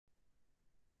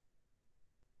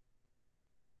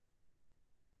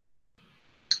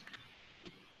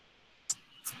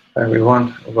Hi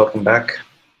everyone, welcome back.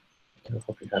 I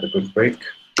hope you had a good break.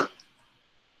 You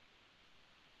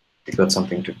got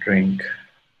something to drink,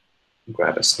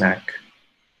 grab a snack.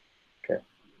 Okay.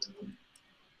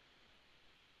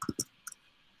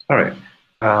 All right.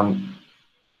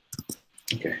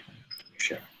 Okay. Let me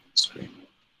share the screen.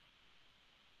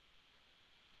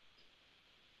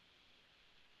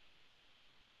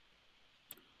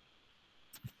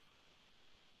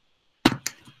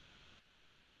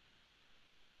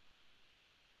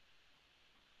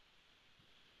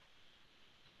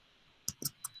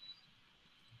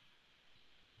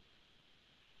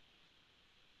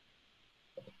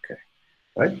 Okay.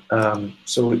 Right.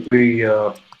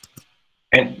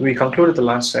 We concluded the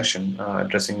last session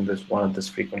addressing this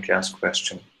frequently asked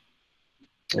question: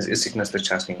 Is sickness the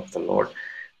chastening of the Lord?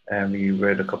 And we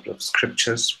read a couple of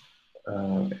scriptures,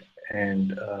 uh,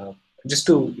 and just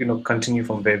to continue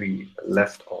from where we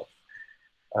left off.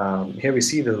 Here we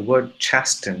see the word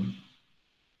chasten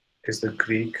is the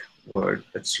Greek word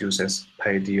that's used as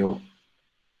paidio,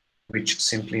 which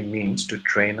simply means to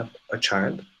train up a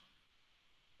child,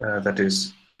 that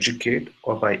is, educate,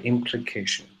 or by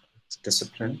implication,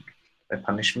 discipline, by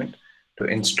punishment, to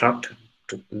instruct,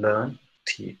 to learn,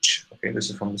 teach. Okay, this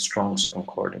is from the Strong's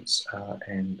Concordance,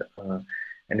 and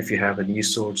if you have an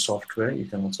eSword software, you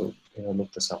can also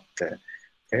look this up there.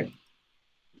 Okay,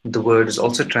 the word is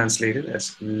also translated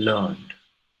as learned,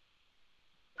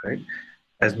 right?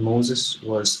 As Moses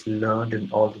was learned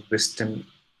in all the wisdom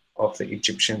of the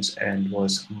Egyptians and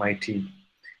was mighty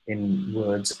in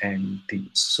words and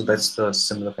deeds. So that's the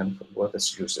similar kind of word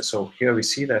that's used. So here we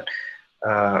see that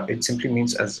it simply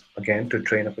means, as again, to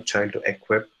train up a child, to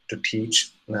equip, to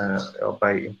teach, or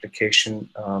by implication,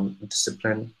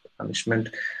 discipline, punishment,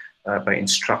 by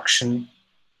instruction,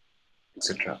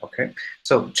 etc. Okay,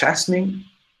 so chastening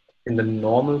in the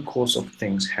normal course of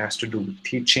things has to do with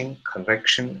teaching,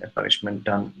 correction, and punishment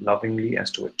done lovingly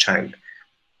as to a child,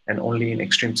 and only in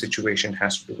extreme situation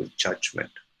has to do with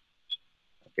judgment.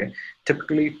 Okay,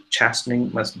 typically chastening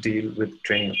must deal with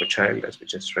training of a child, as we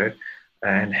just read,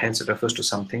 and hence it refers to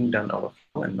something done out of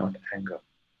love and not anger.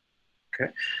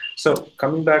 Okay, so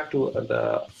coming back to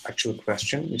the actual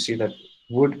question, you see that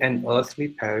would an earthly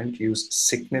parent use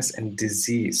sickness and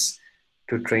disease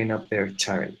to train up their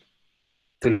child,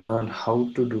 to learn how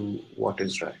to do what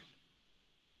is right?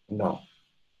 No.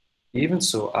 Even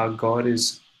so, our God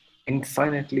is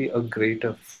infinitely a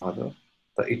greater Father.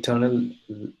 The eternal,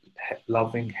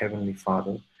 loving Heavenly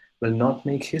Father will not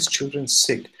make His children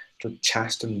sick to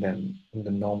chasten them in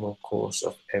the normal course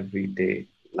of everyday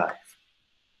life.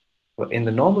 But in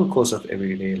the normal course of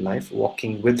everyday life,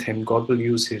 walking with Him, God will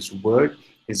use His Word,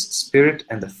 His Spirit,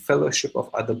 and the fellowship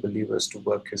of other believers to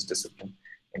work His discipline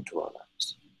into our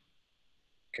lives.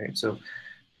 Okay, so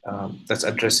that's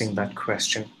addressing that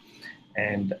question.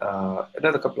 And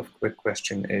another couple of quick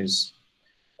question is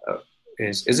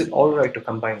it all right to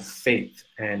combine faith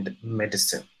and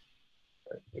medicine?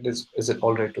 Is it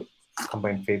all right to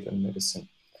combine faith and medicine?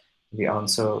 The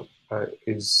answer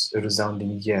is a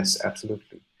resounding yes,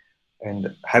 absolutely.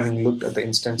 And having looked at the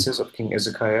instances of King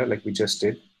Ezekiah, like we just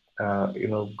did,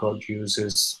 God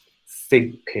uses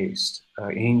fig paste.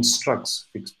 He instructs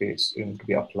fig paste to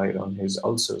be applied on his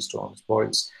ulcers, on his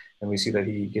boils, and we see that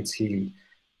he gets healed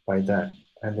by that.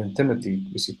 And then Timothy,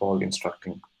 we see Paul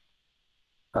instructing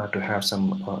to have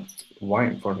some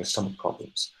wine for his stomach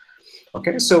problems.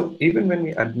 Okay, so even when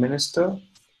we administer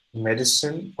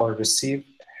medicine or receive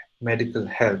medical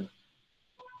help,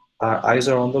 our eyes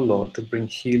are on the Lord to bring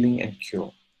healing and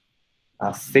cure.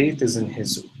 Our faith is in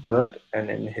His word, and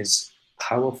in His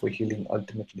power for healing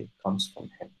ultimately comes from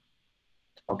Him.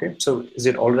 Okay, so is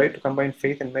it all right to combine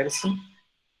faith and medicine?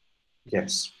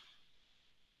 Yes.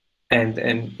 And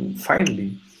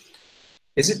finally,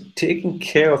 is it taking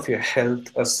care of your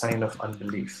health a sign of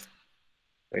unbelief?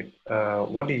 Right?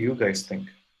 What do you guys think?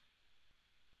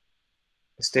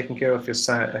 Is taking care of your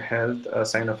health a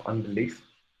sign of unbelief?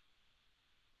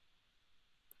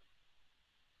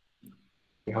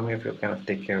 How many of you kind of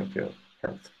take care of your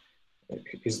health?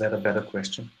 Is that a better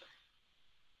question?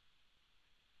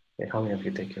 How many of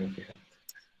you take care of your health?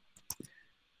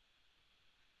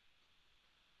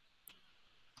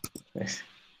 Yes.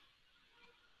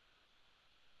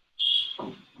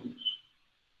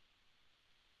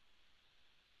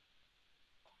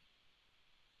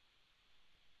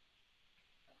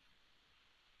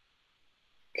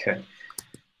 Okay.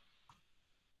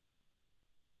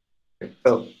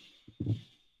 So,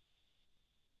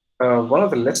 one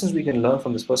of the lessons we can learn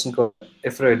from this person called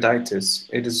Ephroditus,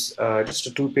 it is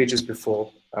just 2 pages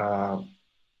before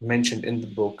mentioned in the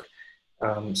book,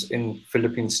 in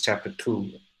Philippians chapter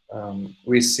 2.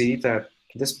 we see that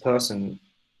this person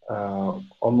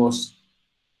almost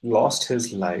lost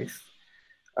his life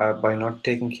by not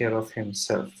taking care of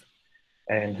himself,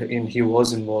 and he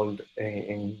was involved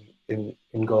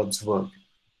in God's work.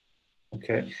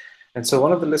 Okay, and so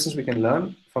one of the lessons we can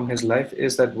learn from his life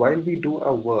is that while we do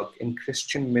our work in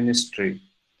Christian ministry,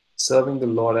 serving the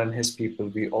Lord and His people,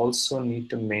 we also need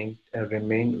to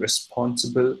remain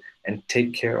responsible and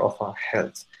take care of our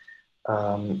health.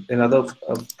 Another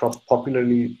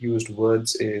popularly used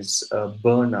words is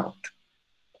burnout,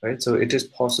 right? So it is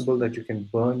possible that you can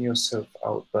burn yourself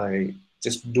out by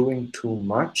just doing too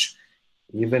much,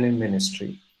 even in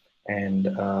ministry, and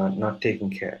not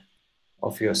taking care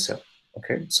of yourself.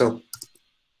 Okay, so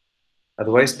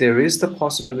otherwise, there is the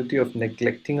possibility of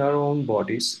neglecting our own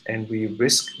bodies, and we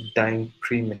risk dying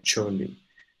prematurely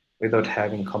without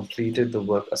having completed the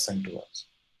work assigned to us.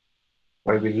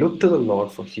 While we look to the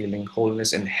Lord for healing,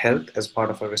 wholeness, and health as part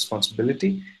of our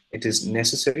responsibility, it is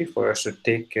necessary for us to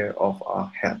take care of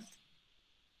our health.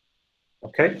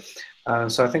 Okay,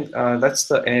 so I think that's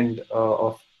the end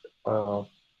of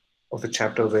the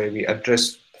chapter where we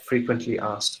address frequently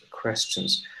asked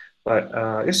questions.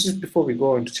 But this is before we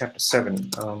go into chapter 7.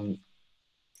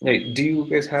 Hey, do you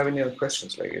guys have any other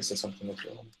questions? Like, is there something that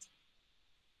you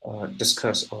want to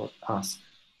discuss or ask?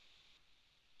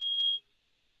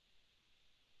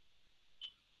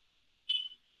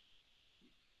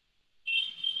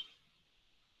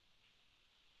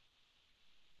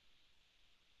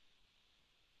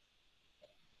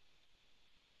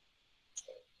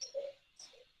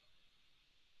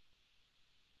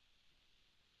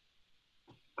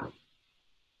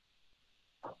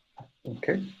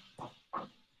 Okay.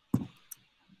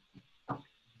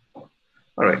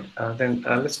 All right. Then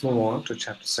let's move on to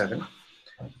chapter 7.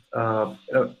 Uh,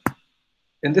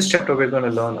 in this chapter, we're going to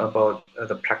learn about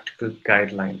the practical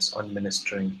guidelines on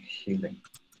ministering healing.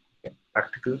 Okay.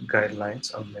 Practical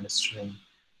guidelines on ministering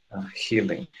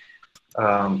healing.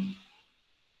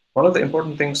 One of the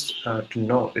important things to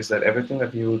know is that everything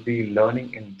that we will be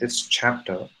learning in this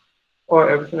chapter, or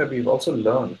everything that we've also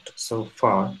learned so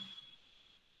far,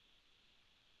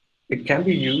 it can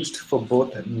be used for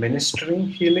both ministering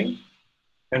healing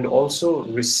and also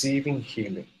receiving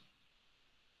healing.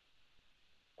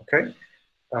 Okay,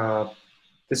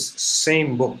 this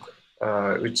same book,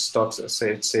 which talks,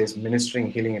 say it says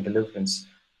ministering healing and deliverance,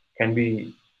 can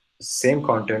be the same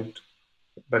content,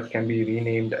 but can be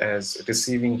renamed as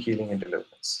receiving healing and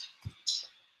deliverance,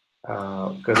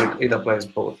 because it applies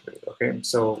both. Okay,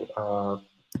 so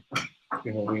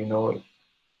we know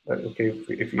that okay,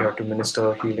 if you have to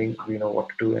minister healing, we know what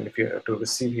to do, and if you have to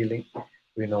receive healing,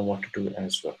 we know what to do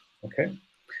as well. Okay,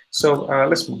 so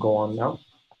let's go on now.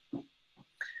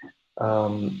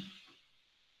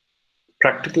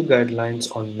 Practical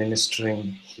guidelines on ministering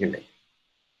healing.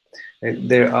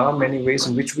 There are many ways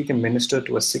in which we can minister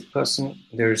to a sick person.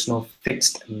 There is no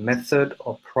fixed method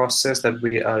or process that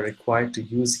we are required to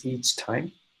use each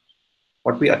time.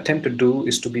 What we attempt to do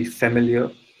is to be familiar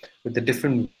with the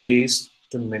different ways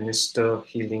to minister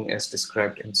healing as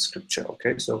described in Scripture.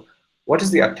 Okay, so what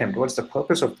is the attempt? What's the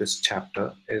purpose of this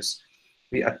chapter? Is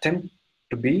we attempt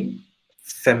to be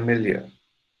familiar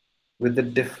with the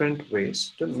different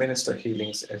ways to minister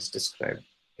healings as described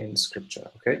in Scripture.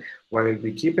 Okay, while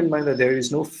we keep in mind that there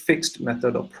is no fixed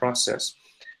method or process,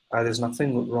 there's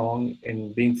nothing wrong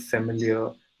in being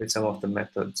familiar with some of the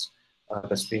methods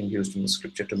that's being used in the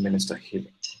Scripture to minister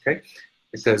healing. Okay,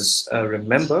 because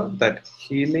remember that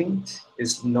healing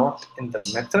is not in the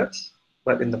method,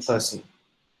 but in the person,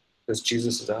 because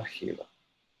Jesus is our healer.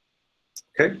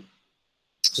 Okay,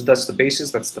 so that's the basis,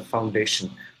 that's the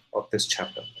foundation of this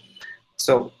chapter.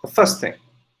 So the first thing,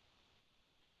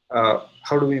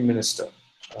 how do we minister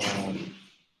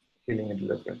healing and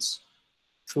deliverance?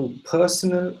 Through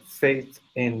personal faith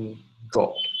in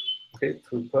God. Okay,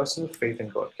 through personal faith in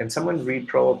God. Can someone read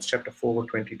Proverbs chapter 4,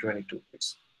 20-22,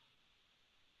 please?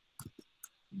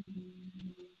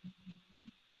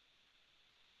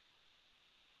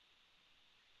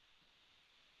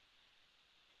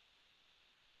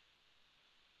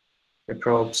 Okay,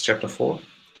 Proverbs chapter 4,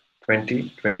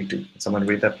 20-22. Can someone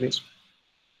read that, please?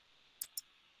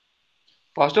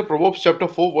 Pastor, Proverbs chapter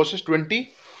 4, verses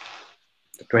 20.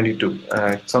 22.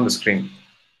 It's on the screen.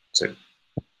 That's it.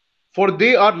 For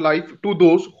they are life to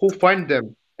those who find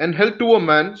them, and health to a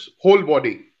man's whole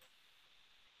body.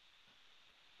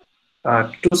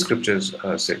 Two scriptures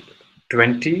say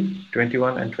 20,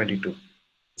 21, and 22. It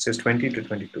says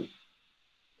 20-22.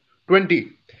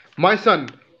 20. My son,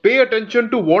 pay attention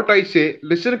to what I say,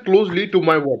 listen closely to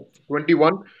my words.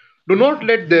 21. Do not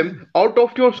let them out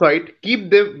of your sight, keep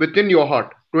them within your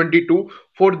heart. 22.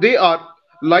 For they are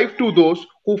life to those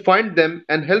who find them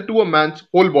and health to a man's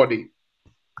whole body.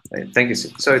 Right? Thank you,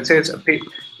 Sid. So it says,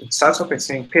 it starts off by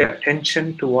saying, pay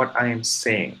attention to what I am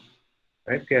saying.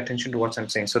 Right? Pay attention to what I'm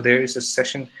saying. So there is a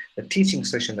session, a teaching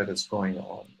session that is going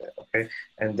on there. Okay,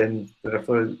 and then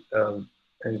the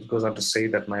and it goes on to say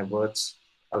that my words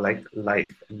are like life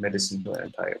and medicine to an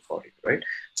entire body. Right.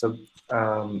 So,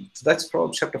 so that's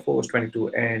Proverbs chapter 4, verse 22.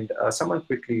 And someone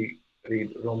quickly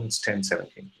read Romans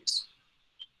 10:17, please.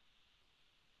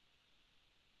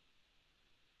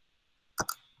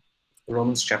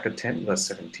 Romans chapter 10, verse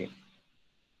 17.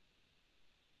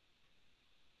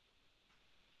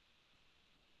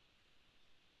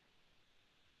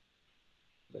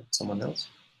 Someone else?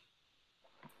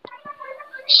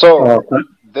 So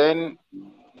then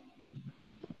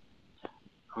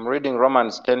I'm reading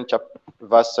Romans 10,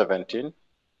 verse 17.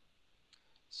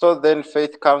 So then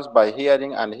faith comes by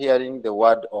hearing, and hearing the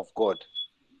word of God.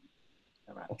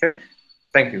 Amen. Okay,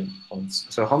 thank you.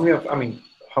 So how many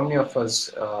of us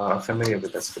are familiar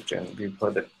with that scripture? And we've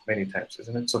heard it many times,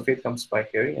 isn't it? So faith comes by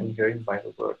hearing, and hearing by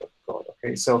the word of God.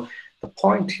 Okay, so the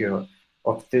point here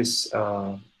of this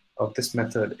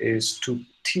method is to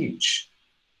teach,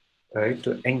 right?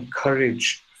 To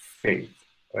encourage faith,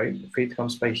 right? Faith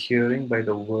comes by hearing by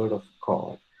the word of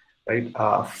God, right?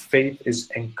 Faith is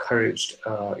encouraged,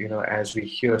 as we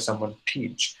hear someone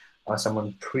teach,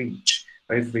 someone preach,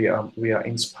 right? We are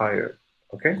inspired.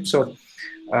 Okay, so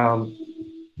um,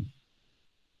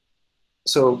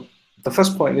 so the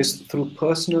first point is through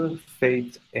personal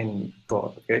faith in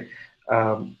God. Okay,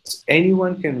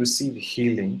 anyone can receive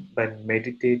healing by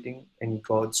meditating in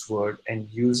God's word and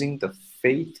using the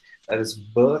faith that is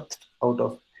birthed out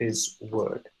of His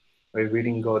word. By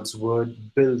reading God's word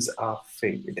builds our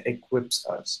faith. It equips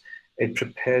us. It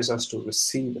prepares us to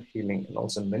receive healing and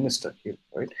also minister healing.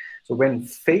 Right. So when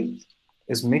faith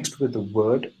is mixed with the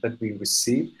word that we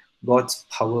receive, God's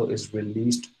power is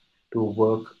released to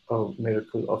work a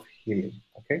miracle of healing.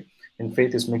 Okay, and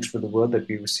faith is mixed with the word that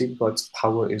we receive, God's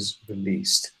power is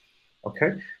released.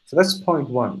 Okay, so that's point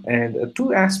one. And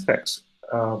two aspects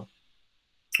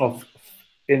of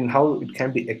in how it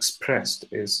can be expressed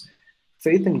is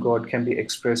faith in God can be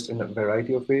expressed in a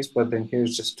variety of ways, but then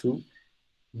here's just two: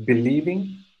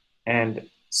 believing and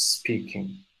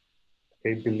speaking.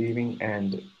 Okay, believing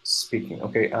and speaking.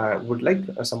 Okay, I would like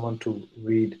someone to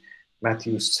read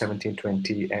Matthew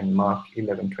 17:20 and Mark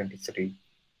 11:23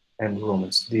 and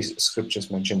Romans. These scriptures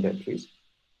mentioned there, please.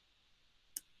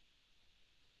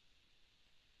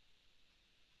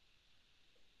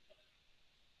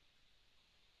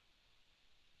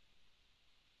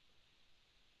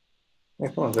 Yeah,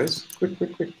 come on, guys. Quick,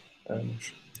 quick, quick.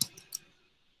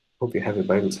 Hope you have your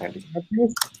Bibles handy.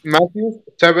 Matthew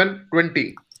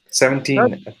 7:20.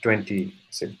 17:20.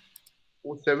 Say.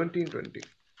 Oh, 17:20.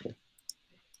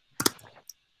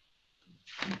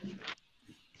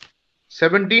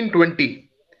 17:20.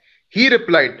 He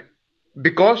replied,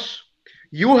 because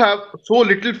you have so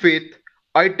little faith,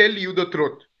 I tell you the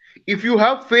truth. If you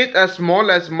have faith as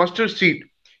small as mustard seed,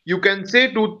 you can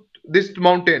say to this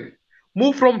mountain,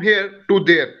 move from here to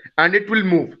there, and it will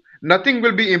move. Nothing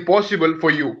will be impossible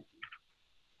for you.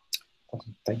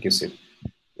 Okay, thank you, Sid.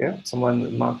 Yeah,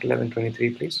 someone Mark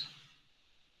 11:23, please.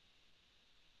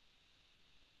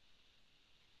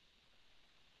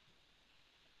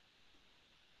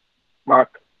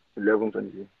 Mark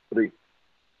 11:23.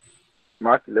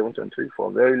 Mark 11:23.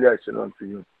 For verily I say unto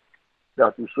you,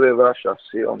 that whosoever shall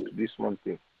say unto this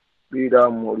mountain, be thou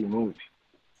more removed,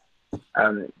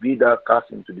 and be thou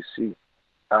cast into the sea,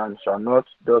 and shall not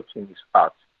doubt in his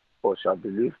heart, but shall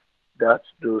believe that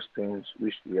those things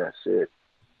which he has said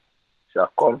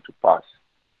shall come to pass,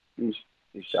 he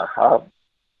shall have.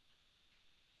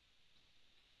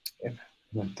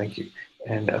 Yeah, thank you.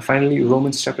 And finally,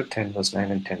 Romans chapter 10, verse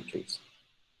 9 and 10, please.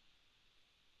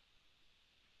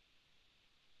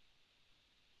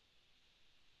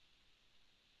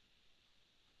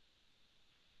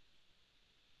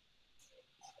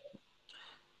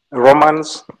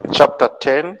 Romans chapter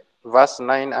 10, verse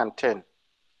 9 and 10.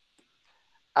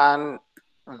 And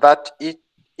that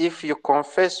if you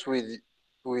confess with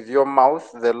your mouth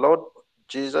the Lord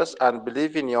Jesus and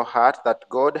believe in your heart that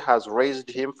God has raised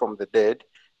him from the dead,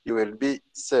 you will be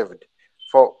saved.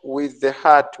 For with the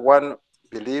heart one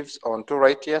believes unto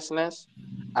righteousness,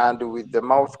 and with the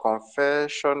mouth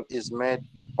confession is made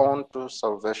unto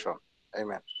salvation.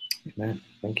 Amen. Amen.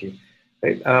 Thank you.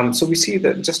 Right. So we see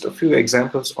that just a few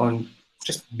examples on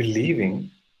just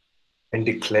believing and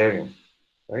declaring,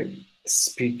 right?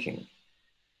 Speaking,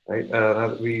 right?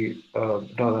 We know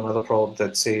another proverb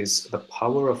that says the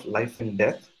power of life and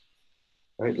death,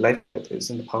 right? Life is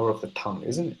in the power of the tongue,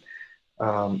 isn't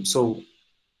it? So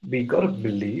we got to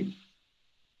believe,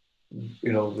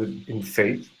 in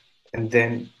faith, and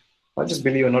then not just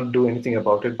believe or not do anything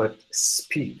about it, but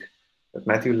speak. But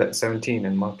Matthew 17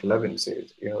 and Mark 11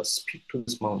 says, speak to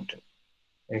this mountain.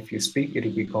 And if you speak, it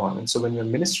will be gone. And so when you're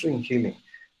ministering healing,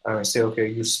 I say, okay,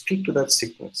 you speak to that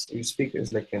sickness. You speak,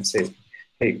 is like, and say,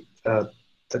 hey,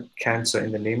 the cancer,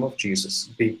 in the name of Jesus,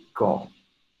 be gone,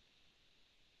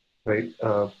 right?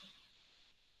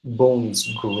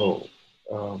 Bones grow.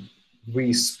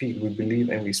 We speak, we believe,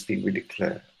 and we speak, we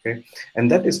declare. Okay, and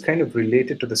that is kind of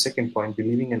related to the second point: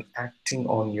 believing and acting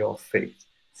on your faith.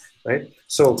 Right.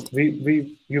 So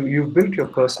you've built your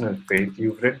personal faith.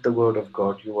 You've read the Word of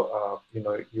God.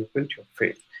 You've built your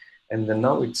faith, and then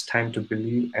now it's time to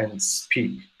believe and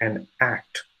speak and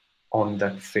act on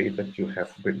that faith that you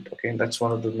have built. Okay, and that's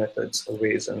one of the methods,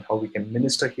 ways, and how we can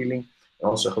minister healing, and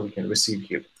also how we can receive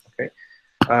healing. Okay.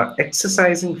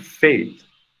 Exercising faith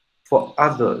for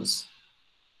others.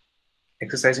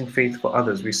 Exercising faith for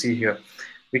others. We see here,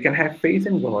 we can have faith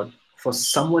in God for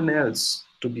someone else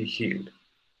to be healed.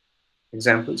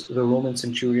 Examples: the Roman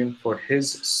centurion for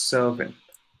his servant,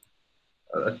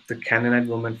 the Canaanite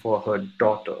woman for her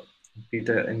daughter,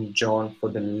 Peter and John for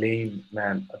the lame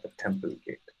man at the temple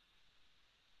gate.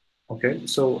 Okay,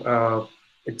 so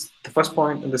it's the first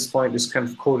point, and this point is kind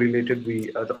of correlated.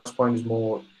 The first point is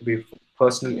more to be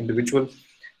personal, individual,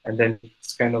 and then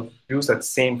it's kind of use that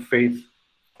same faith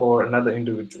for another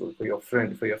individual, for your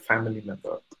friend, for your family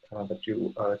member that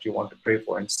you want to pray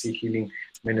for and see healing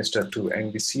minister to.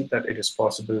 And we see that it is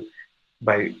possible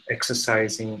by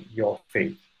exercising your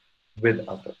faith with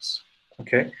others.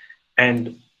 Okay,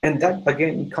 and that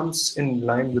again comes in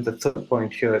line with the third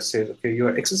point here. It says, okay, you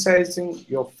are exercising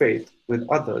your faith with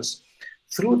others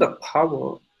through the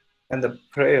power and the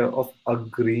prayer of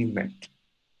agreement.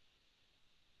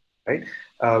 Right.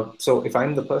 So if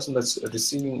I'm the person that's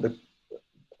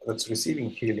receiving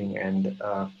healing, and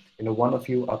one of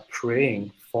you are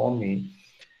praying for me,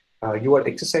 you are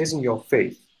exercising your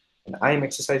faith, and I am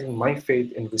exercising my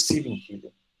faith in receiving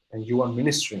healing, and you are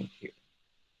ministering healing.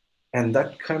 And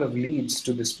that kind of leads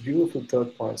to this beautiful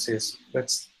third point, says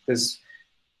to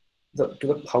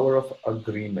the power of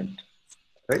agreement,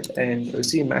 right? And you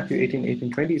see in Matthew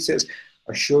 18:20, it says,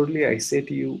 assuredly I say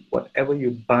to you, whatever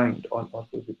you bind on earth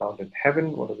will be bound in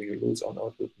heaven, whatever you loose on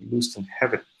earth will be loosed in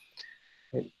heaven.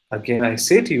 Right? Again, I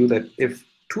say to you that if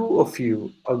two of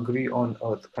you agree on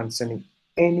earth concerning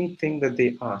anything that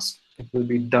they ask, it will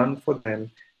be done for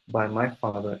them by my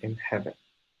Father in heaven.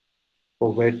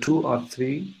 For where two or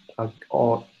three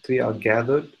are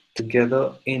gathered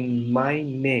together in my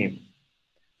name,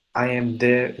 I am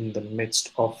there in the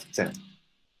midst of them.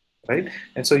 Right?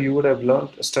 And so you would have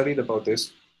studied about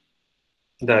this,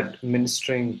 that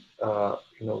ministering,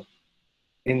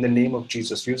 in the name of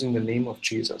Jesus, using the name of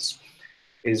Jesus,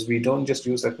 is we don't just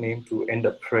use that name to end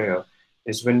a prayer.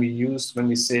 Is when we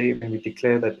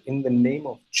declare that in the name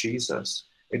of Jesus,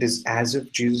 it is as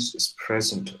if Jesus is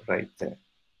present right there.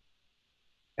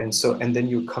 And then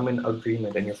you come in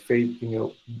agreement, and your faith,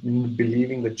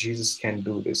 believing that Jesus can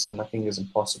do this, nothing is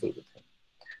impossible with him.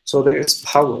 So there is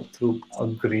power through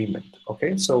agreement.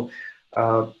 Okay, so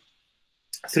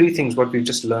three things what we've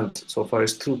just learned so far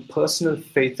is through personal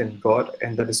faith in God,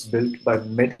 and that is built by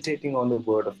meditating on the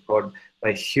Word of God,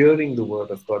 by hearing the Word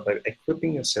of God, by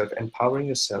equipping yourself, empowering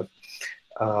yourself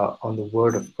on the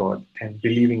Word of God, and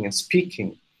believing and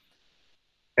speaking,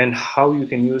 and how you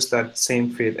can use that same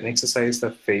faith and exercise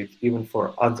that faith even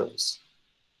for others.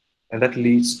 And that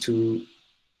leads to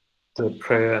the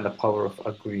prayer and the power of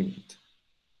agreement.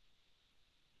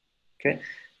 Okay,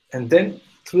 and then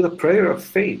through the prayer of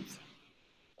faith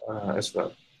as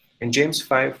well. In James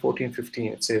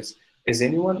 5:14-15, it says, is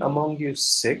anyone among you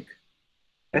sick?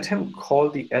 Let him call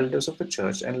the elders of the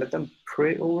church and let them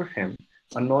pray over him,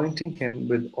 anointing him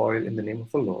with oil in the name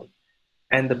of the Lord.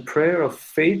 And the prayer of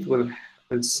faith will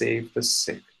save the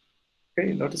sick.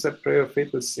 Okay, notice that prayer of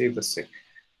faith will save the sick.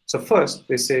 So first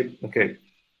they say, okay,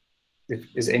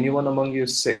 is anyone among you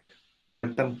sick?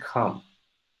 Let them come.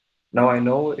 Now I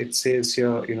know it says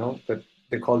here, that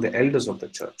they call the elders of the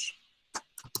church.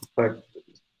 But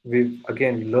we've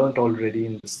again learned already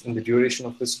in the duration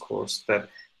of this course that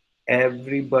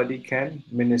everybody can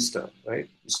minister, right?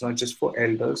 It's not just for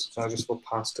elders, it's not just for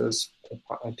pastors,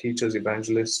 teachers,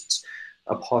 evangelists,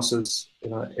 apostles,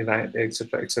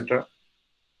 etc., etc.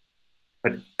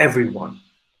 But everyone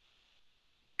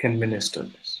can minister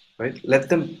this, right? Let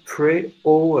them pray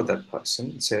over that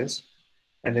person, it says.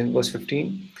 And in verse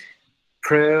 15,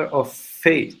 prayer of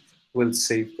faith will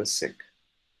save the sick.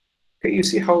 Okay, you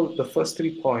see how the first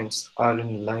 3 points are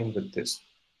in line with this.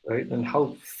 right? And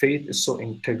how faith is so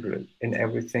integral in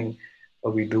everything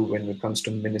we do when it comes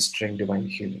to ministering divine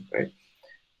healing, right?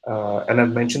 And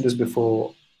I've mentioned this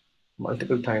before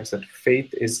multiple times that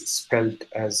faith is spelled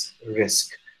as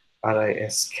risk,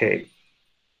 R-I-S-K.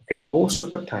 Most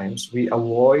of the times we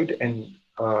avoid and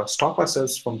stop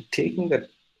ourselves from taking that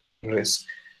risk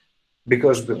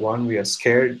because one, we are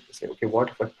scared. Say, okay, what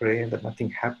if I pray and that nothing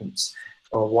happens?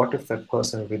 Or what if that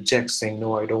person rejects, saying,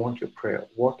 no, I don't want your prayer?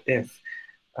 What if,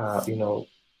 you know,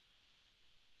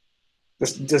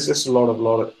 there's just a lot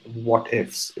of what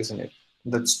ifs, isn't it?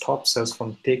 That stops us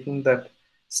from taking that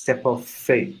step of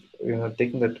faith, you know,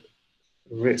 taking that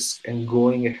risk and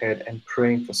going ahead and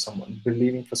praying for someone,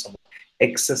 believing for someone,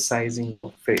 exercising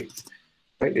your faith,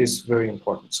 right, is very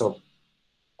important. So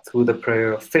through the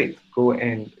prayer of faith, go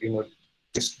and, you know,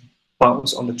 just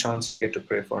bounce on the chance to get to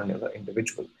pray for another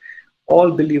individual.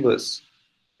 All believers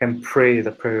can pray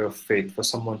the prayer of faith for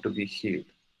someone to be healed.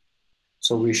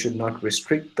 So we should not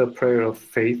restrict the prayer of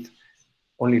faith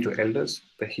only to elders.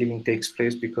 The healing takes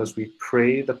place because we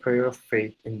pray the prayer of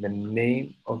faith in the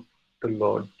name of the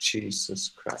Lord Jesus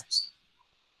Christ.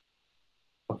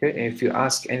 Okay, and if you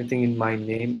ask anything in my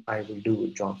name, I will do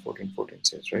it, John 14:14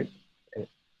 says, right?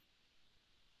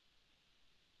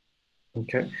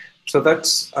 Okay, so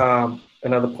that's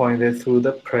another point there, through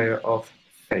the prayer of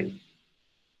faith.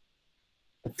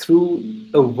 Through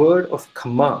a word of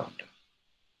command.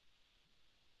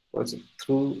 Was it?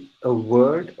 Through a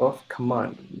word of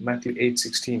command. Matthew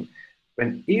 8:16.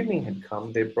 When evening had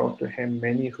come, they brought to him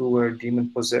many who were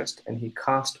demon possessed, and he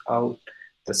cast out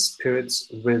the spirits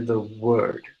with the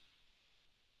word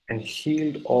and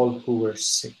healed all who were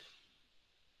sick.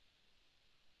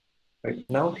 Right.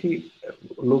 Now he,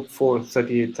 Luke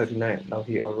 4:38-39. Now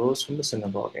he arose from the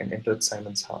synagogue and entered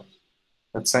Simon's house.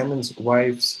 But Simon's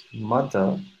wife's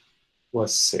mother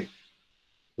was sick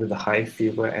with a high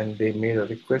fever, and they made a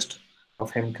request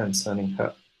of him concerning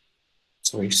her.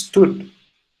 So he stood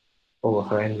over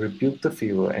her and rebuked the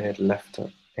fever, and it left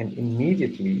her. And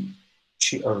immediately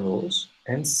she arose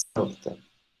and served them.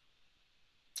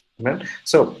 Amen.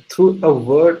 So through a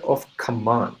word of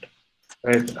command,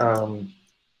 right?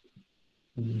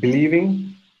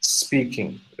 Believing,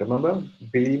 speaking. Remember,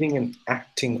 believing and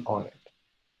acting on it.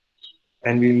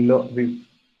 And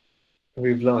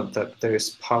we've learned that there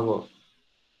is power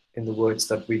in the words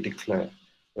that we declare.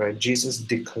 Right? Jesus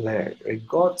declared. Right?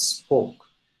 God spoke.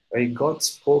 Right? God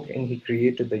spoke, and He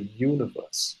created the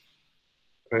universe.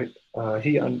 Right?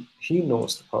 He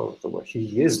knows the power of the word.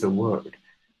 He is the word.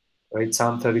 Right?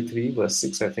 Psalm 33 verse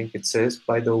 6, I think it says,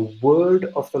 by the word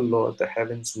of the Lord the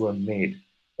heavens were made.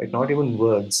 Right? Not even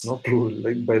words, not plural.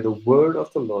 Like by the word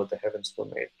of the Lord the heavens were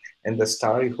made, and the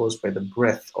starry host by the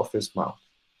breath of His mouth.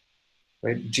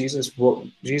 Right? Jesus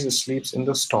sleeps in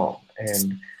the storm,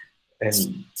 and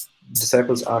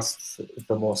disciples asked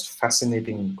the most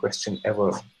fascinating question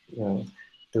ever, you know,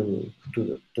 to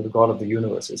the God of the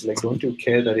universe. It's like, don't you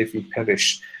care that if we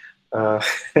perish? Uh,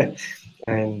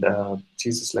 and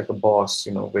Jesus, like a boss,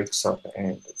 you know, wakes up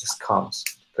and just calms,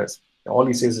 because all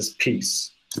He says is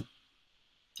peace.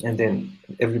 And then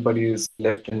everybody is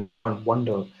left in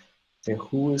wonder, saying,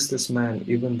 who is this man?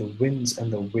 Even the winds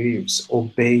and the waves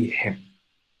obey Him.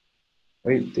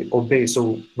 Right? They obey.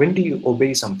 So when do you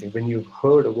obey something? When you've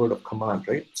heard a word of command,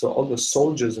 right? So all the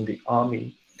soldiers in the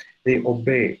army, they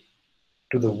obey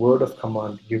to the word of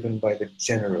command given by the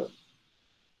general.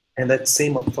 And that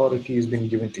same authority has been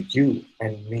given to you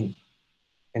and me.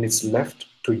 And it's left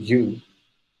to you,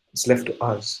 it's left to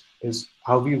us, is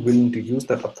how we willing to use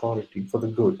that authority for the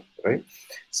good, right?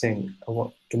 Saying, I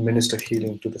want to minister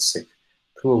healing to the sick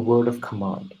through a word of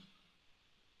command.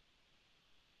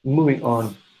 Moving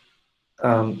on,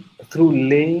 through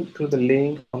the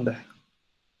laying on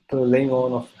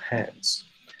of hands.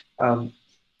 I'd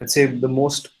say the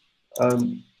most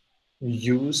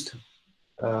used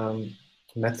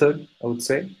method, I would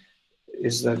say,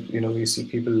 is that, you know, we see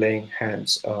people laying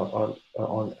hands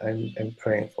on and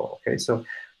praying for. Okay, so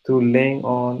through laying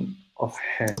on of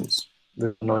hands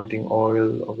with anointing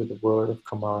oil or with the word of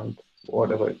command,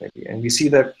 whatever it may be, and we see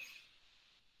that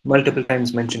multiple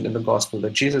times mentioned in the gospel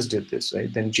that Jesus did this.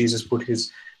 Right? Then Jesus put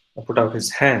out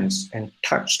His hands and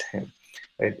touched him.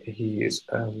 Right? He is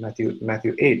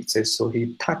Matthew 8 says, so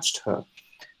He touched her.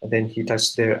 And then He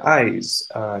touched their eyes.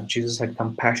 Jesus had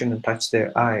compassion and touched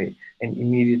their eye, and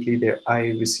immediately their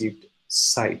eye received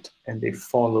sight, and they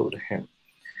followed Him.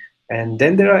 And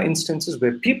then there are instances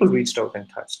where people reached out and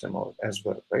touched Him as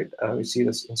well, right? We see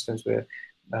this instance where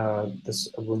this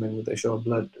woman with a issue of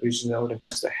blood reaches out and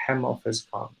touches the hem of His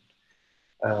garment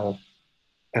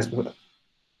as well.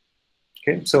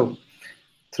 Okay, so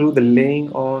through the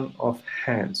laying on of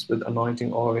hands with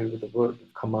anointing oil, with the word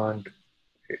of command.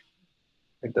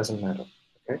 It doesn't matter.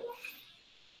 Okay.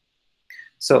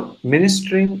 So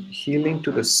ministering healing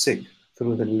to the sick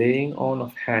through the laying on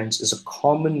of hands is a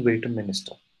common way to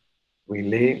minister. We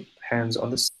lay hands on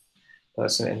the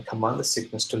person and command the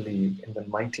sickness to leave in the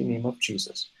mighty name of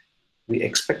Jesus. We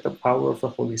expect the power of the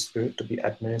Holy Spirit to be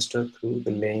administered through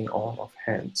the laying on of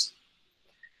hands.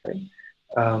 Right?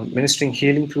 Ministering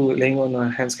healing through laying on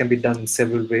of hands can be done in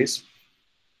several ways.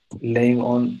 Laying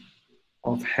on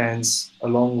of hands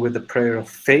along with the prayer of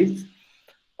faith,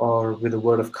 or with a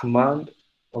word of command,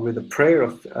 or with a prayer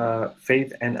of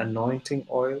faith and anointing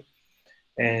oil,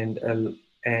 and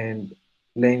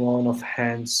laying on of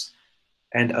hands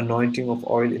and anointing of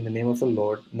oil in the name of the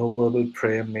Lord. No verbal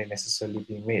prayer may necessarily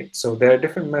be made. So there are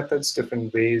different methods,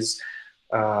 different ways,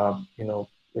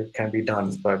 it can be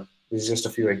done, but there's just a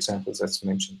few examples that's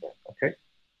mentioned there. Okay.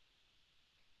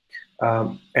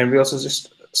 And we also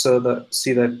just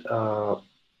see that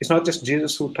it's not just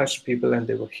Jesus who touched people and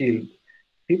they were healed.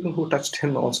 People who touched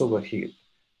him also were healed.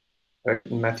 Right?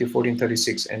 In Matthew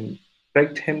 14:36, and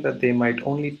begged him that they might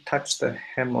only touch the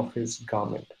hem of his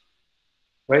garment.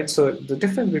 Right? So the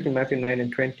difference between Matthew 9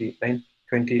 and 20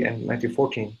 and Matthew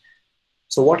 14.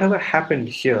 So whatever happened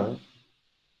here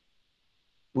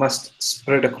must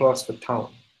spread across the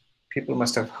town. People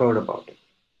must have heard about it.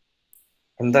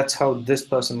 And that's how this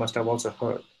person must have also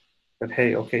heard that,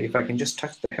 hey, okay, if I can just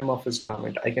touch the hem of his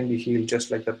garment, I can be healed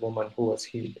just like that woman who was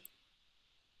healed.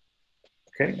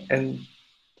 Okay, and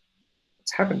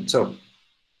it's happened. So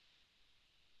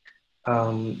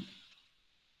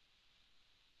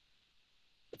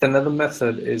another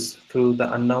method is through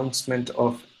the announcement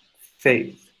of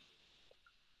faith.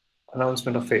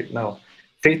 Announcement of faith. Now,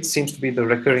 faith seems to be the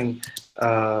recurring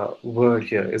word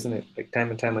here, isn't it? Like time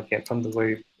and time again, from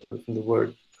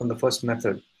the first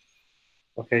method.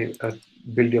 Okay,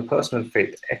 build your personal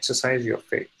faith, exercise your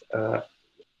faith,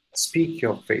 speak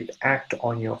your faith, act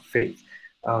on your faith.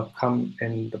 Come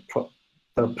in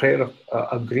the prayer of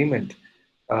agreement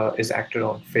is acted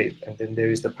on faith, and then there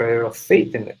is the prayer of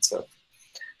faith in itself,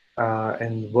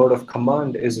 and word of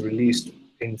command is released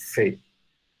in faith.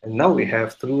 And now we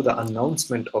have through the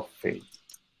announcement of faith.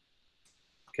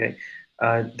 Okay.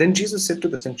 Then Jesus said to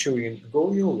the centurion,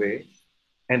 "Go your way,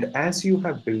 and as you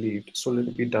have believed, so let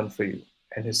it be done for you."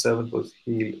 And his servant was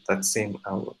healed that same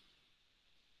hour.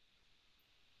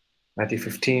 Matthew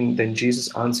 15, then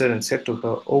Jesus answered and said to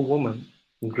her, "O woman,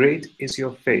 great is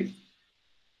your faith.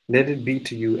 Let it be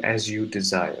to you as you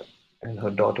desire." And her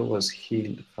daughter was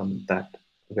healed from that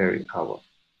very hour,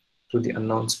 through the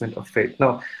announcement of faith.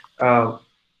 Now,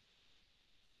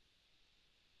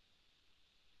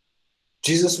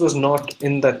 Jesus was not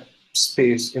in that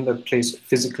space, in that place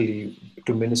physically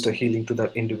to minister healing to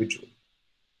that individual.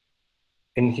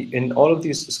 In all of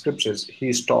these scriptures, he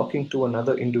is talking to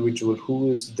another individual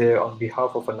who is there on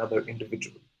behalf of another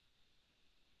individual.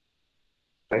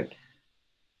 Right?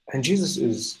 And Jesus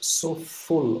is so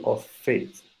full of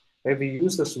faith. Right? We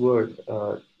use this word,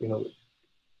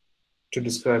 to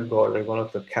describe God, like one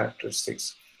of the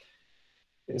characteristics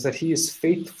is that he is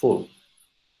faithful.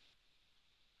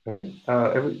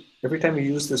 Every time we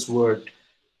use this word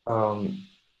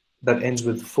that ends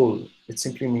with full, it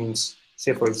simply means,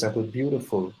 say for example,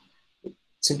 beautiful. It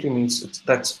simply means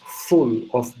that's full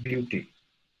of beauty.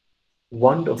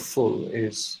 Wonderful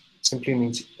simply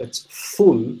means it's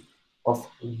full of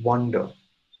wonder.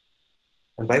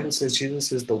 And the Bible says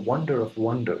Jesus is the wonder of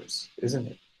wonders, isn't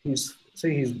it?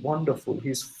 He's wonderful,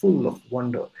 he's full of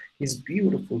wonder, he's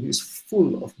beautiful, he's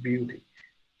full of beauty.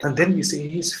 And then we say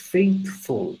he's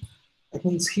faithful. That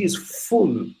means he is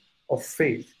full of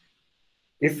faith.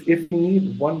 If we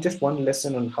need just one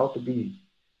lesson on how to be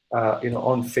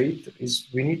on faith, is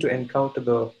we need to encounter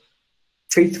the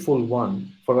faithful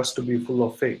one for us to be full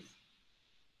of faith.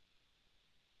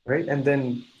 Right? And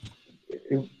then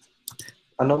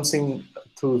announcing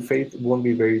through faith won't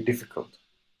be very difficult.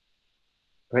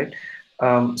 Right?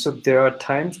 So there are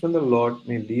times when the Lord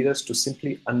may lead us to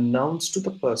simply announce to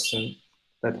the person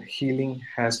that healing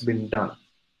has been done.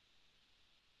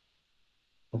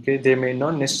 Okay, there may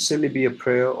not necessarily be a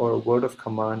prayer or a word of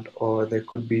command, or there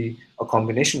could be a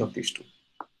combination of these two.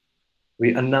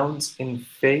 We announce in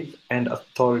faith and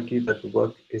authority that the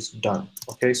work is done.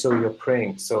 Okay, so you're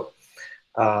praying. So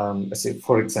let's say,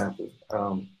 for example,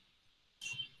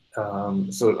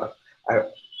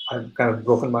 I've kind of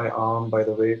broken my arm, by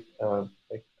the way.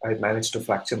 I managed to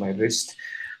fracture my wrist.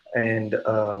 And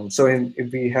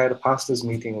we had a pastor's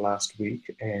meeting last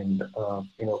week, and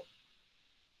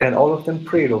and all of them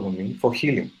prayed over me for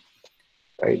healing,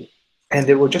 right? And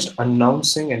they were just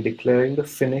announcing and declaring the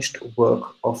finished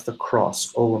work of the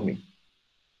cross over me.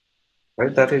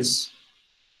 Right? That is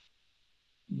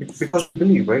because we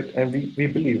believe, right? And we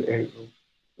believe.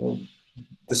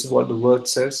 This is what the word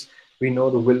says. We know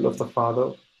the will of the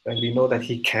Father, and we know that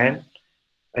He can,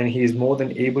 and He is more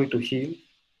than able to heal,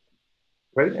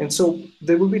 right? And so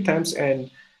there will be times, and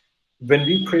when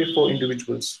we pray for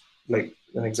individuals, like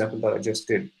an example that I just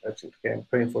did, actually, okay, I'm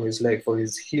praying for his leg, for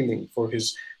his healing, for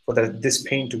that this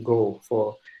pain to go.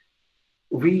 For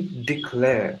we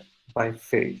declare by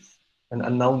faith and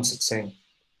announce it, saying,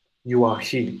 "You are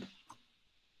healed."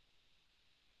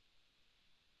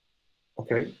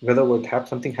 Okay, whether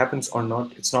something happens or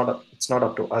not, it's not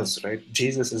up to us, right?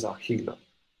 Jesus is our healer.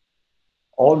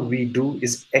 All we do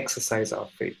is exercise our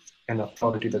faith and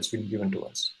authority that's been given to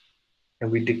us,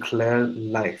 and we declare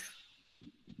life.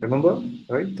 Remember,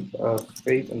 right? The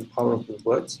faith and the power of the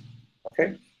words.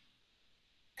 Okay.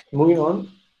 Moving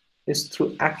on is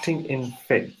through acting in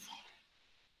faith.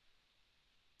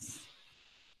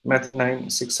 Matthew 9,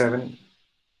 6, 7.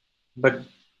 But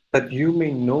that you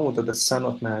may know that the Son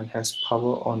of Man has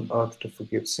power on earth to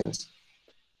forgive sins.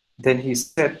 Then he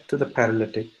said to the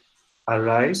paralytic,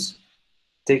 "Arise,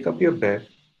 take up your bed,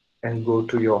 and go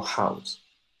to your house."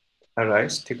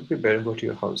 Arise, take up your bed, and go to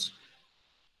your house.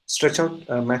 Stretch out,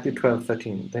 Matthew 12,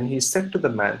 13. Then he said to the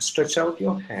man, "Stretch out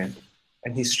your hand."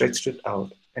 And he stretched it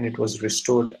out, and it was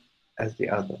restored as the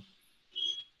other.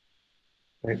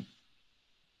 Right?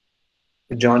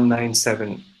 John 9,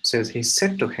 7 says, he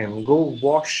said to him, "Go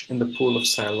wash in the pool of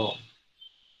Siloam."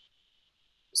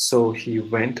 So he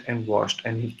went and washed,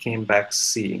 and he came back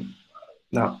seeing.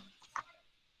 Now,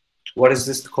 what is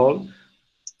this called?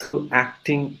 Through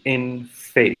acting in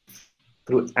faith.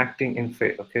 Through acting in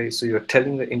faith. Okay, so you're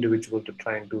telling the individual to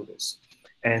try and do this.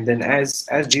 And then as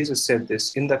Jesus said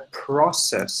this, in the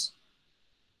process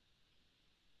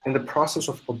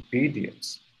of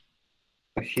obedience,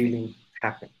 the healing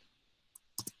happened.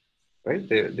 Right?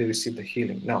 They received the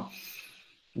healing. Now,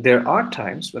 there are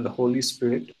times when the Holy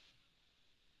Spirit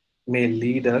may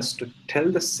lead us to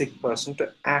tell the sick person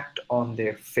to act on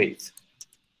their faith,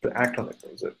 to act on it,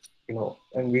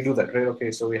 and we do that, right?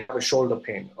 Okay, so we have a shoulder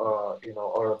pain, or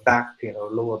a back pain, or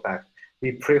lower back.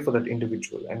 We pray for that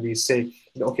individual, and we say,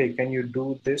 okay, can you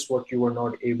do this what you were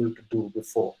not able to do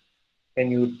before?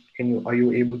 Are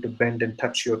you able to bend and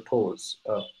touch your toes?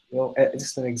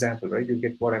 Just an example, right? You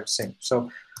get what I'm saying. So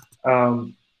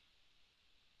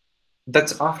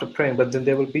that's after praying, but then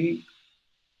there will be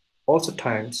also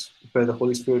times where the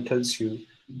Holy Spirit tells you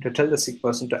to tell the sick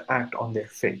person to act on their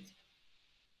faith.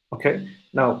 Okay,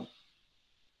 now,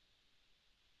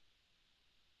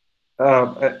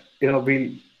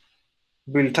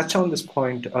 we'll touch on this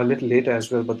point a little later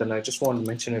as well, but then I just want to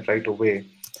mention it right away,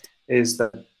 is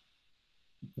that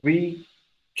we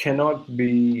cannot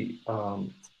be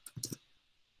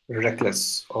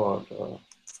reckless or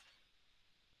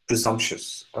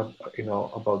presumptuous,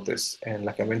 about this. And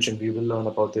like I mentioned, we will learn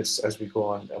about this as we go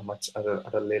on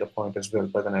at a later point as well.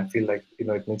 But then I feel like,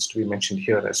 it needs to be mentioned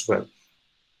here as well.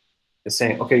 They're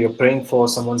saying, okay, you're praying for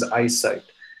someone's eyesight.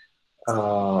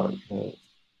 They're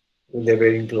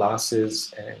wearing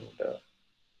glasses and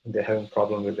they're having a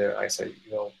problem with their eyesight.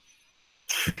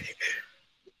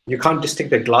 You can't just take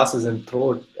their glasses and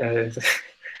throw it and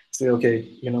say, okay,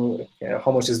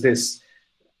 how much is this?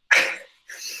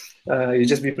 You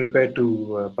just be prepared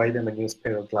to buy them a new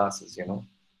pair of glasses. You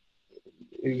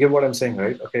get what I'm saying,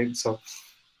 right? Okay, so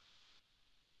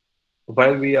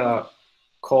while we are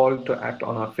called to act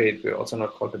on our faith, we're also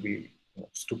not called to be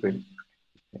stupid.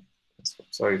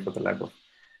 Sorry for the lack of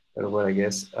better word, I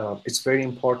guess. It's very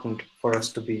important for us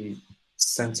to be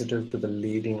sensitive to the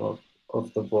leading of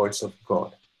the voice of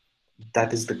God.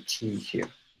 That is the key here.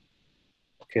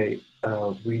 Okay,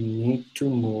 we need to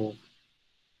move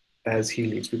as He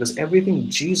leads, because everything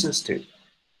Jesus did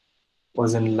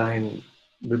was in line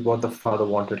with what the Father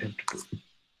wanted Him to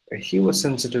do. He was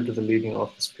sensitive to the leading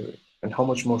of the Spirit, and how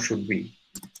much more should we,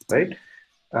 right?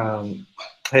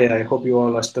 Hey, I hope you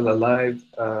all are still alive,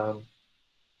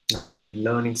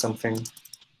 learning something.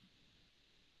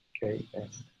 Okay,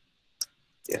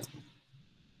 yeah.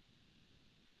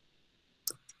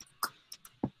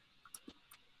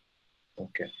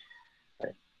 Okay,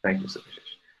 right. Thank you, Subhashish.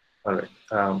 All right.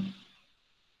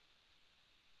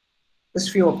 Just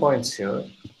a few more points here.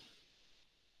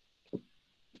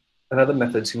 Another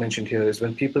method he mentioned here is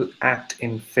when people act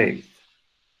in faith.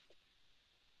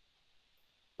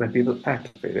 When people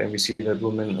act in faith, and we see that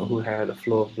woman who had a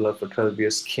flow of blood for 12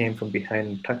 years came from behind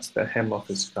and touched the hem of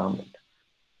his garment.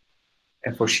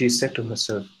 And for she said to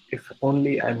herself, if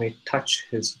only I may touch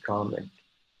his garment,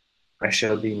 I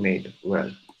shall be made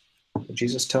well.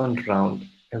 Jesus turned round,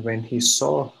 and when he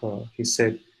saw her, he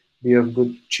said, Be of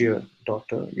good cheer,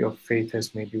 daughter, your faith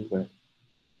has made you well.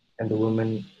 And the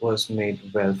woman was made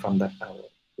well from that hour.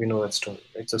 We know that story,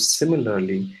 right? So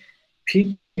similarly,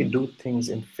 people do things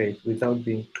in faith without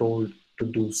being told to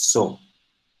do so.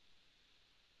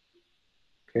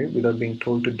 Okay, without being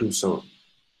told to do so.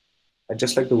 And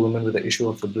just like the woman with the issue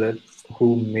of the blood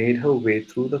who made her way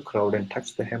through the crowd and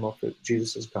touched the hem of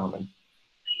Jesus' garment,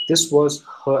 this was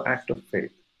her act of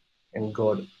faith, and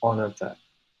God honored that.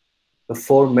 The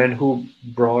four men who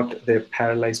brought their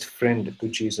paralyzed friend to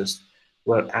Jesus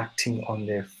were acting on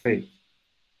their faith.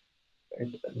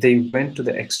 They went to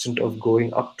the extent of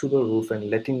going up to the roof and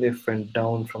letting their friend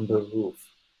down from the roof.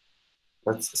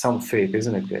 That's some faith,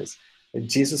 isn't it, guys?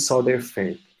 Jesus saw their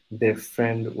faith. Their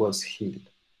friend was healed.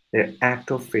 Their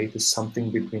act of faith is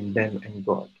something between them and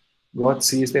God. God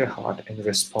sees their heart and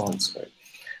responds. Right?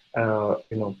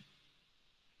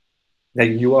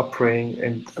 Like you are praying,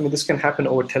 and I mean, this can happen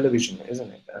over television,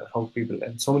 isn't it? How people,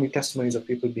 and so many testimonies of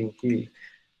people being healed,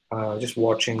 just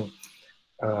watching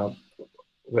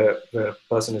where a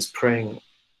person is praying,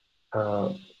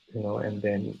 and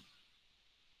then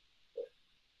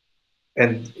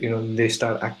they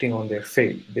start acting on their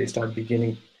faith. They start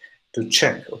beginning to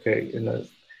check, okay,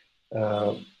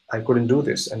 I couldn't do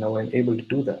this, and now I'm able to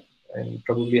do that. And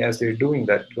probably as they're doing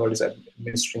that, God is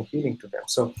administering healing to them.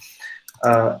 So,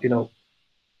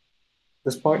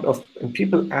 this point of when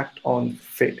people act on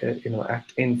faith,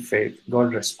 act in faith,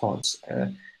 God responds.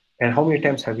 And how many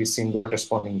times have we seen God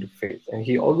responding to faith? And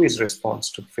He always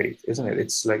responds to faith, isn't it?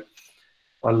 It's like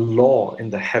a law in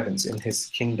the heavens, in His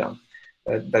kingdom,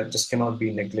 that just cannot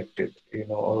be neglected,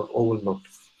 or overlooked.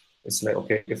 It's like,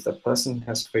 okay, if the person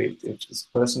has faith, if this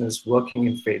person is working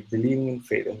in faith, believing in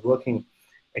faith, and working,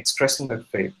 expressing that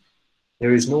faith,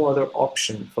 there is no other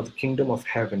option for the kingdom of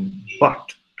heaven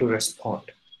but to respond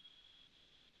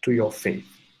to your faith.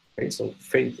 Okay, so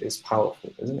faith is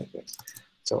powerful, isn't it, guys?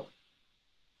 So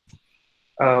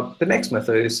the next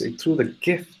method is through the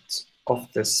gifts of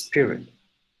the Spirit.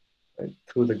 Right?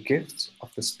 Through the gifts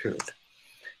of the Spirit.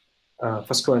 1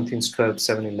 Corinthians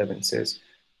 12:7-11 says,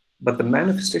 But the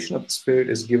manifestation of the Spirit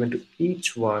is given to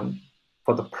each one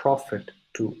for the profit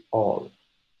to all.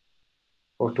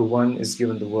 For to one is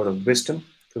given the word of wisdom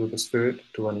through the Spirit,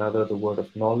 to another the word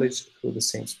of knowledge through the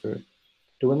same Spirit,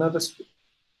 to another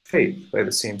faith by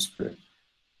the same Spirit,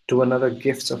 to another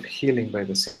gifts of healing by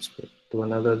the same Spirit, to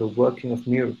another the working of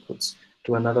miracles,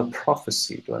 to another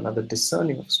prophecy, to another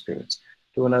discerning of spirits,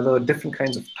 to another different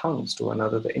kinds of tongues, to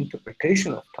another the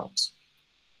interpretation of tongues.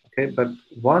 Okay, but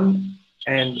one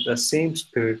and the same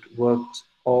Spirit works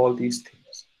all these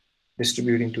things,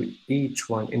 distributing to each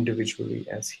one individually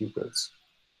as He wills.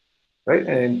 Right,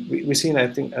 and we see, I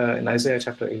think, in Isaiah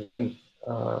chapter 11,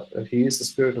 that He is the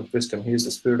Spirit of wisdom, He is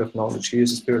the Spirit of knowledge, He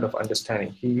is the Spirit of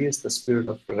understanding, He is the Spirit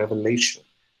of revelation.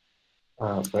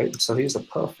 Right, so He is the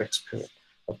perfect Spirit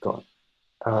of God.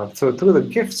 So through the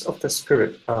gifts of the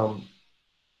Spirit,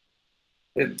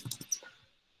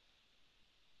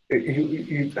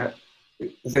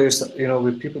 there's,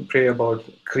 when people pray about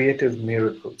creative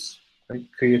miracles, right?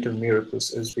 Creative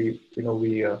miracles is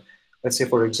let's say,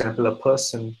 for example, a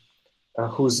person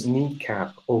whose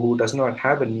kneecap, or who does not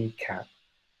have a kneecap,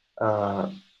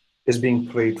 is being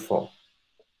prayed for,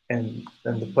 and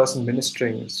the person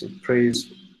ministering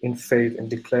prays in faith and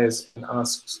declares and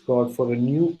asks God for a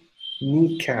new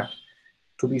kneecap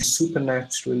to be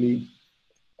supernaturally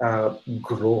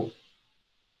grow,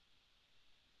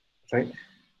 right?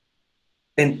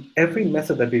 And every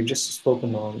method that we've just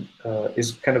spoken on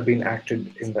is kind of being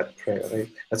acted in that prayer, right?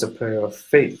 That's a prayer of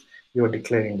faith. You are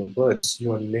declaring the words,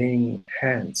 you are laying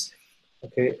hands,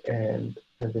 okay, and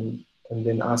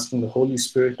then asking the Holy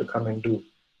Spirit to come and do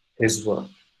His work.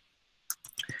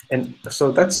 And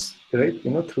so that's right,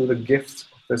 through the gifts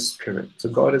of the Spirit. So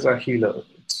God is our healer.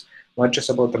 It's not just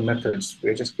about the methods.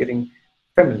 We're just getting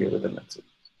familiar with the methods.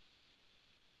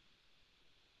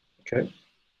 Okay.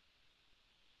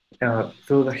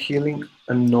 Through the healing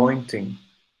anointing.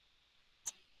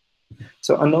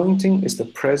 So anointing is the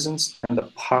presence and the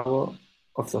power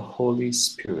of the Holy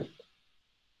Spirit.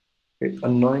 Okay?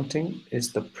 Anointing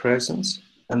is the presence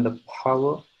and the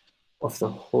power of the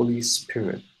Holy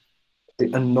Spirit.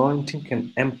 The anointing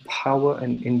can empower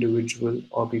an individual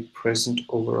or be present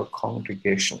over a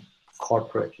congregation,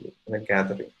 corporately, in a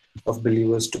gathering of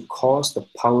believers, to cause the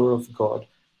power of God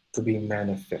to be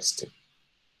manifested.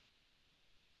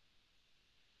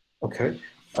 Okay?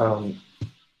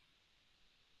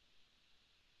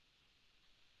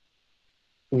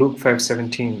 Luke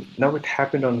 5:17. Now it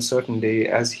happened on a certain day,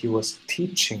 as He was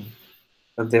teaching,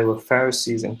 that there were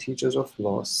Pharisees and teachers of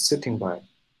law sitting by,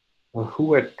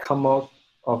 who had come out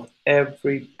of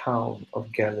every town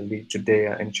of Galilee,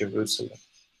 Judea, and Jerusalem.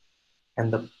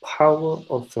 And the power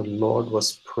of the Lord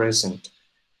was present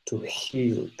to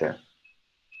heal them.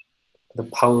 The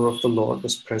power of the Lord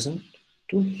was present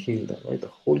to heal them, right? The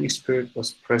Holy Spirit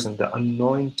was present. The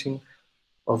anointing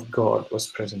of God was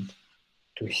present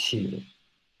to heal.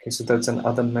 Okay, so that's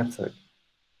another method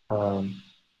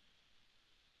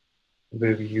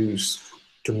where we use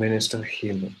to minister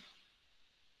healing.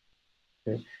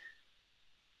 Okay.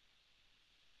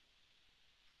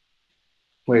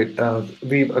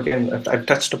 I've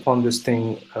touched upon this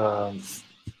thing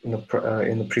in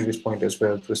the previous point as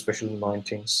well, through special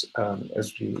anointings,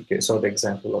 as we saw the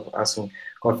example of asking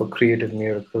God for creative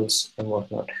miracles and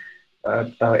whatnot.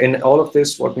 In all of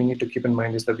this, what we need to keep in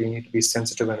mind is that we need to be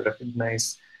sensitive and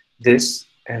recognize this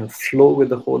and flow with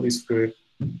the Holy Spirit.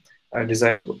 I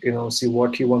desire, see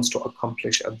what He wants to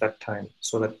accomplish at that time,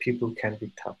 so that people can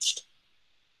be touched.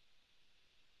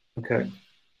 Okay.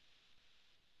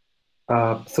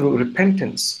 Through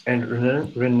repentance and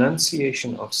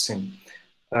renunciation of sin.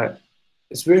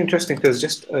 It's very interesting because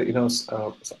just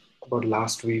about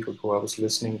last week ago, I was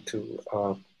listening to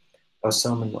a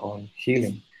sermon on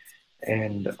healing,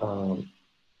 and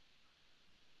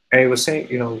I was saying,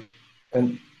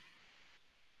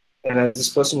 and as this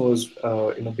person was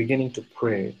beginning to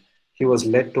pray, he was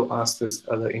led to ask this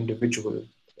other individual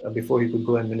before he could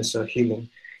go and minister healing.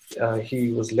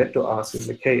 He was led to ask him,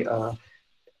 like, hey,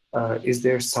 is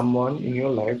there someone in your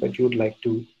life that you would like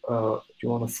to you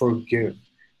want to forgive?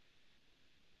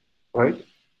 Right?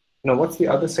 Now, what's the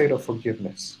other side of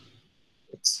forgiveness?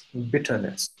 It's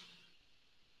bitterness,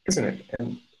 isn't it?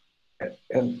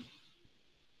 And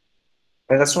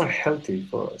that's not healthy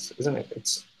for us, isn't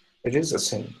it? It is a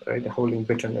sin, right? Holding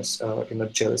bitterness,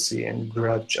 jealousy and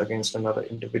grudge against another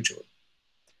individual.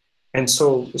 And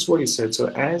so this is what he said. So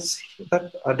as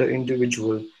that other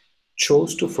individual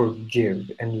chose to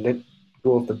forgive and let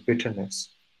go of the bitterness,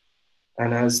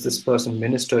 and as this person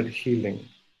ministered healing,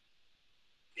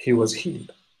 he was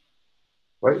healed,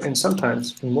 right? And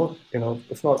sometimes, more,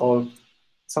 if not all,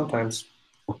 sometimes,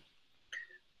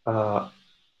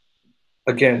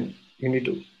 again, you need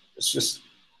to just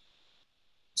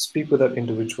speak with that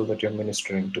individual that you're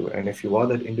ministering to. And if you are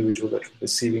that individual that's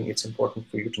receiving, it's important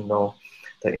for you to know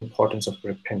the importance of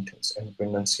repentance and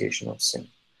renunciation of sin.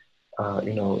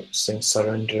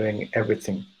 Surrendering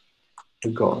everything to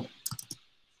God.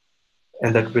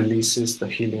 And that releases the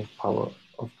healing power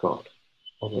of God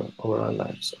over our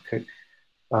lives, okay?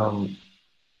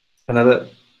 Another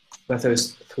method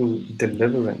is through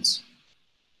deliverance.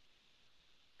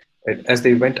 Right? As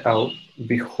they went out,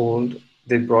 behold,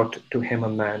 they brought to him a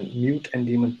man mute and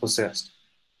demon-possessed.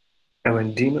 And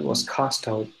when demon was cast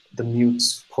out, the mute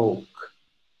spoke.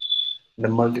 The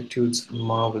multitudes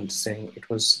marveled, saying, it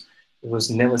was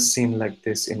never seen like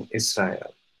this in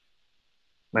Israel.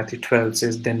 Matthew 12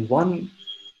 says, then one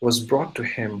was brought to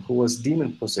him who was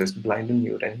demon-possessed, blind and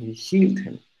mute, and he healed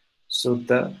him. So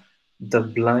the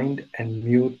blind and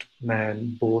mute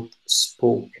man both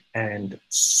spoke and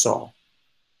saw.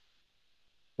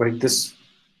 Right?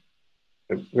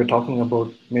 We're talking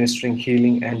about ministering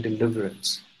healing and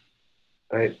deliverance,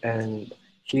 right? And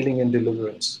healing and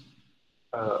deliverance.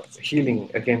 Healing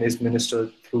again is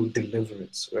ministered through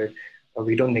deliverance, right?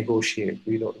 We don't negotiate.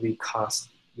 We cast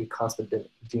the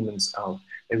demons out,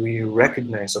 and we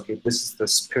recognize, okay, this is the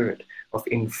spirit of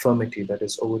infirmity that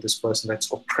is over this person,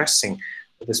 that's oppressing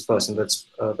this person,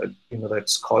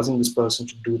 that's causing this person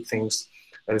to do things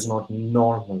that is not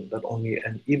normal, that only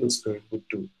an evil spirit would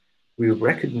do. We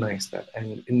recognize that,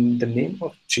 and in the name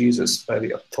of Jesus, by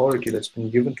the authority that's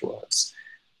been given to us,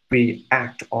 we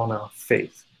act on our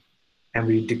faith, and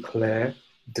we declare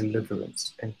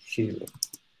deliverance and healing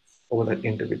over that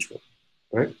individual,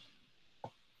 right?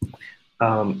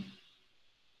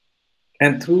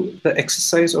 And through the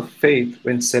exercise of faith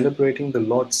when celebrating the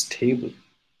Lord's table,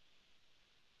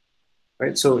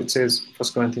 right? So it says,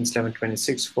 1 Corinthians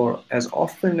 11:26, for as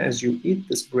often as you eat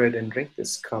this bread and drink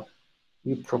this cup,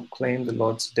 you proclaim the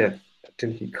Lord's death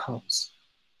till he comes,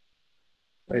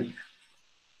 right?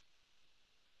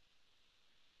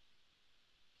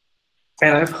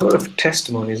 And I've heard of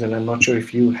testimonies, and I'm not sure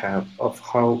if you have, of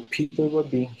how people were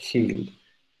being healed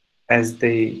as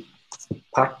they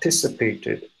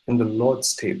participated in the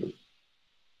Lord's table,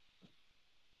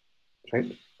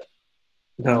 right?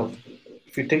 Now,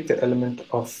 if you take the element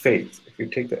of faith, if you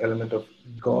take the element of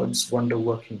God's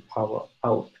wonder-working power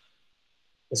out,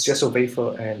 it's just a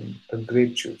wafer and a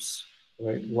grape juice,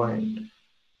 right? Wine.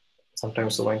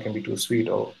 Sometimes the wine can be too sweet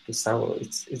or too sour.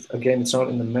 It's not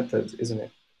in the methods, isn't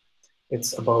it?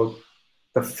 It's about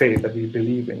the faith that we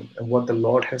believe in and what the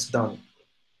Lord has done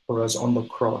for us on the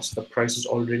cross. The price has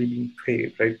already been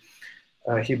paid, right?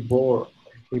 He bore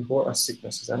our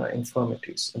sicknesses and our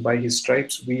infirmities, and by His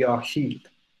stripes we are healed.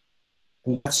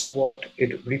 And that's what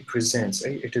it represents.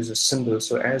 Eh? It is a symbol.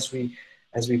 So as we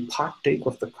partake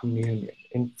of the communion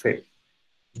in faith,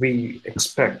 we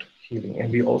expect healing,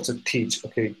 and we also teach,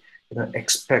 okay,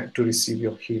 expect to receive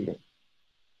your healing,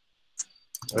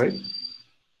 right?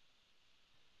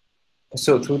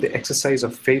 So through the exercise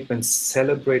of faith and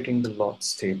celebrating the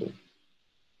Lord's table,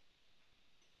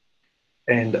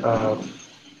 and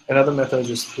another method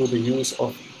is through the use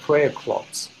of prayer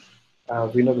cloths.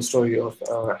 We know the story of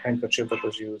a handkerchief that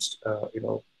was used,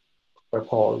 by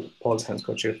Paul's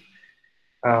handkerchief.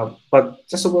 But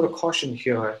just a word of caution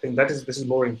here. I think this is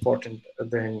more important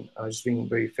than just being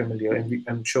very familiar. And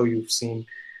I'm sure you've seen,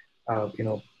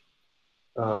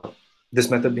 this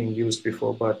method being used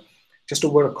before. But just a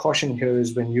word of caution here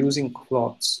is when using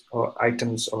cloths or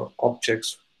items or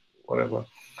objects, whatever.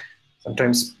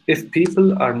 Sometimes, if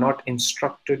people are not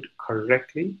instructed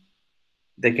correctly,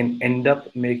 they can end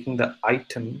up making the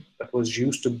item that was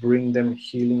used to bring them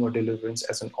healing or deliverance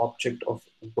as an object of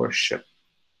worship,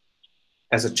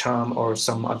 as a charm or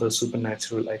some other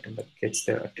supernatural item that gets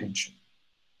their attention.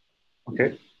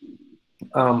 Okay,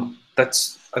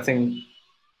 I think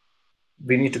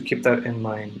we need to keep that in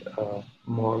mind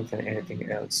more than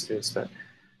anything else. Is that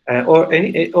or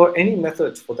any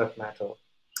method for that matter?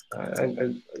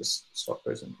 I'll stop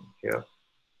presenting here.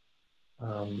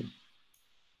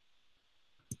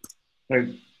 Right.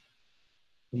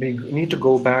 We need to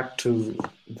go back to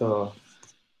the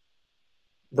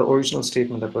original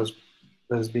statement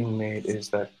that is being made, is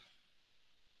that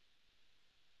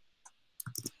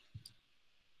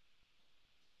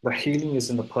the healing is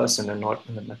in the person and not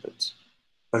in the methods.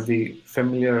 But we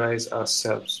familiarize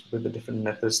ourselves with the different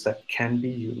methods that can be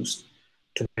used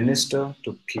to minister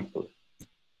to people,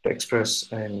 to express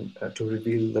and to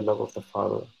reveal the love of the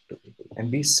Father to people,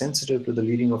 and be sensitive to the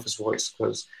leading of His voice,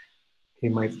 because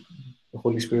the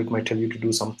Holy Spirit might tell you to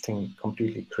do something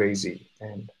completely crazy,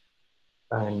 and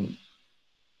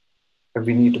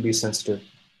we need to be sensitive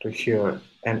to hear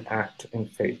and act in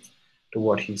faith to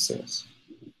what He says.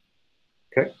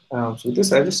 Okay, so with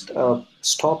this, I just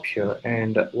stop here,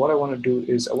 and what I want to do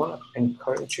is I want to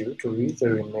encourage you to read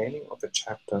the remaining of the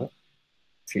chapter,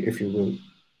 if you will,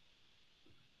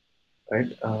 right?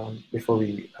 Before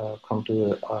we come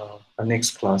to our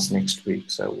next class next week.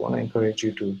 So I want to encourage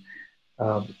you to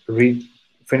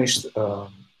finish the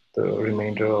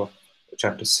remainder of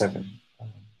chapter 7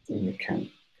 when you can.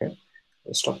 Okay,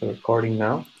 I'll stop the recording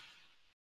now.